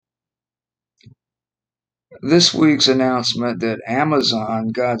This week's announcement that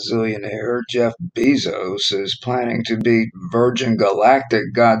Amazon Godzillionaire Jeff Bezos is planning to beat Virgin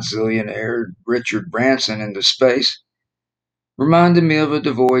Galactic Godzillionaire Richard Branson into space reminded me of a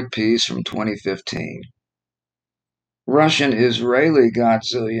Devoid piece from 2015. Russian Israeli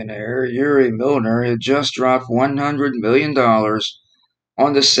Godzillionaire Yuri Milner had just dropped $100 million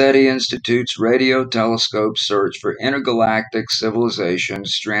on the SETI Institute's radio telescope search for intergalactic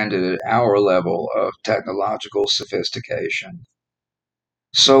civilizations stranded at our level of technological sophistication.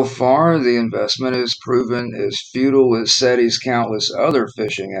 So far, the investment has proven as futile as SETI's countless other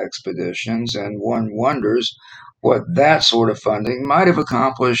fishing expeditions, and one wonders what that sort of funding might have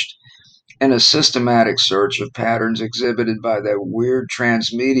accomplished in a systematic search of patterns exhibited by that weird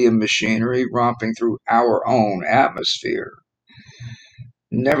transmedia machinery romping through our own atmosphere.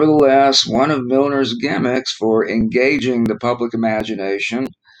 Nevertheless, one of Milner's gimmicks for engaging the public imagination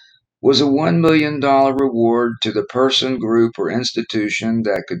was a $1 million reward to the person, group, or institution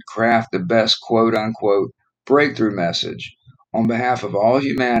that could craft the best quote unquote breakthrough message on behalf of all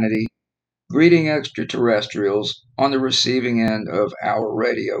humanity, greeting extraterrestrials on the receiving end of our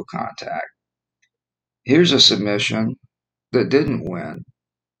radio contact. Here's a submission that didn't win.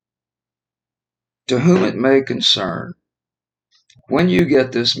 To whom it may concern, when you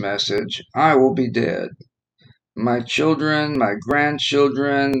get this message, I will be dead. My children, my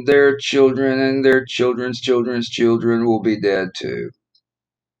grandchildren, their children, and their children's children's children will be dead too.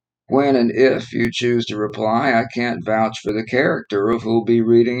 When and if you choose to reply, I can't vouch for the character of who'll be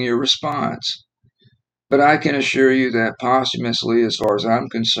reading your response. But I can assure you that posthumously, as far as I'm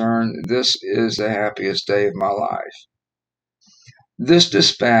concerned, this is the happiest day of my life. This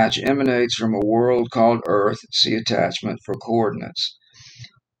dispatch emanates from a world called Earth. See attachment for coordinates.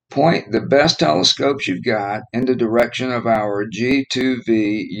 Point the best telescopes you've got in the direction of our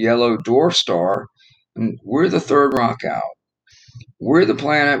G2V yellow dwarf star, and we're the third rock out. We're the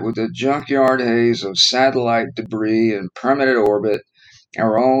planet with the junkyard haze of satellite debris in permanent orbit,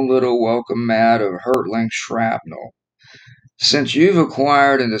 our own little welcome mat of hurtling shrapnel. Since you've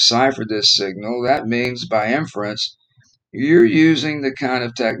acquired and deciphered this signal, that means, by inference, you're using the kind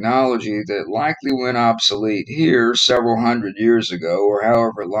of technology that likely went obsolete here several hundred years ago, or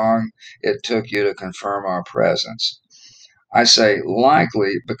however long it took you to confirm our presence. I say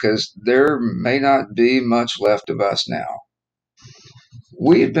likely because there may not be much left of us now.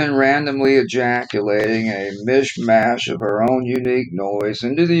 We've been randomly ejaculating a mishmash of our own unique noise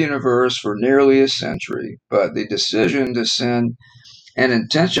into the universe for nearly a century, but the decision to send an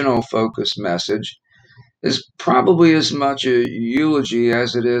intentional focused message is probably as much a eulogy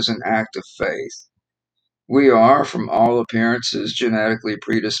as it is an act of faith. We are, from all appearances, genetically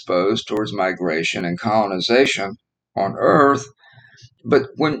predisposed towards migration and colonization on Earth, but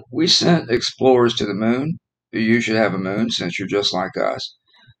when we sent explorers to the moon, you should have a moon since you're just like us,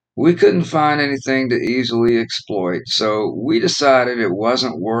 we couldn't find anything to easily exploit, so we decided it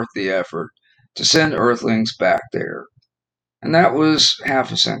wasn't worth the effort to send Earthlings back there. And that was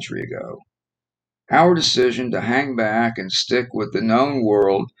half a century ago. Our decision to hang back and stick with the known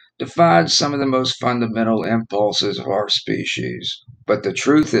world defied some of the most fundamental impulses of our species. But the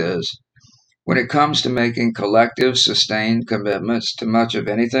truth is, when it comes to making collective, sustained commitments to much of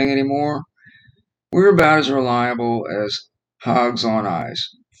anything anymore, we're about as reliable as hogs on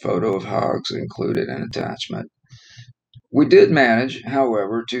ice. Photo of hogs included in attachment. We did manage,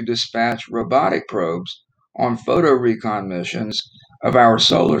 however, to dispatch robotic probes on photo recon missions of our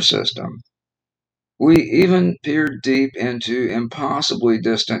solar system. We even peered deep into impossibly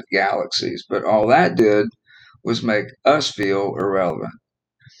distant galaxies, but all that did was make us feel irrelevant.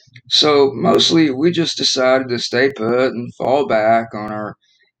 So mostly we just decided to stay put and fall back on our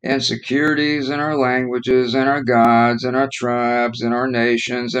insecurities and our languages and our gods and our tribes and our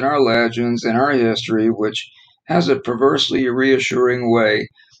nations and our legends and our history, which has a perversely reassuring way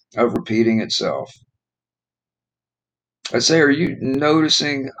of repeating itself. I'd say, are you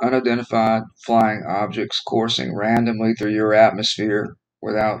noticing unidentified flying objects coursing randomly through your atmosphere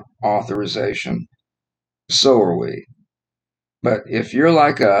without authorization? So are we. But if you're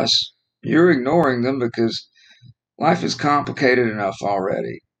like us, you're ignoring them because life is complicated enough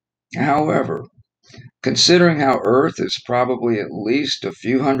already. However, considering how Earth is probably at least a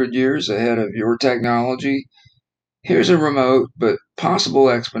few hundred years ahead of your technology, here's a remote but possible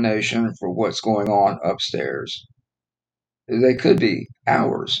explanation for what's going on upstairs. They could be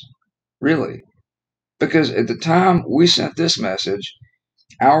hours, really. Because at the time we sent this message,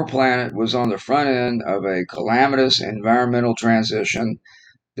 our planet was on the front end of a calamitous environmental transition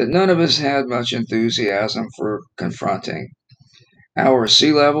that none of us had much enthusiasm for confronting. Our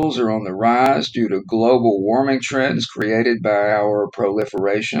sea levels are on the rise due to global warming trends created by our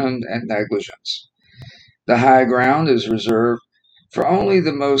proliferation and negligence. The high ground is reserved for only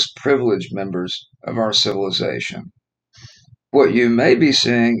the most privileged members of our civilization. What you may be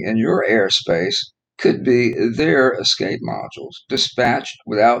seeing in your airspace could be their escape modules, dispatched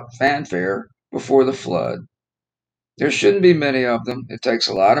without fanfare before the flood. There shouldn't be many of them. It takes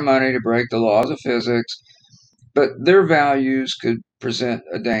a lot of money to break the laws of physics, but their values could present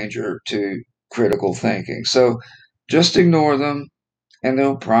a danger to critical thinking. So just ignore them and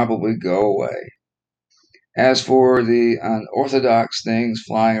they'll probably go away. As for the unorthodox things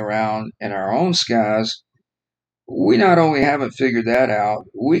flying around in our own skies, we not only haven't figured that out,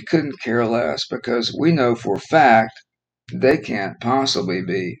 we couldn't care less because we know for a fact they can't possibly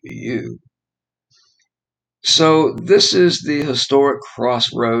be you. So, this is the historic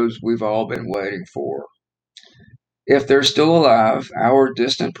crossroads we've all been waiting for. If they're still alive, our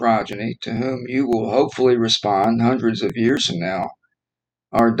distant progeny, to whom you will hopefully respond hundreds of years from now,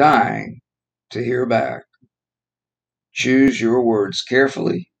 are dying to hear back. Choose your words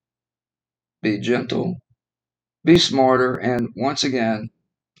carefully, be gentle, be smarter, and once again,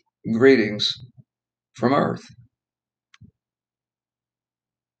 greetings from Earth.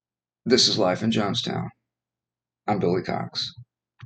 This is Life in Jonestown. I'm Billy Cox.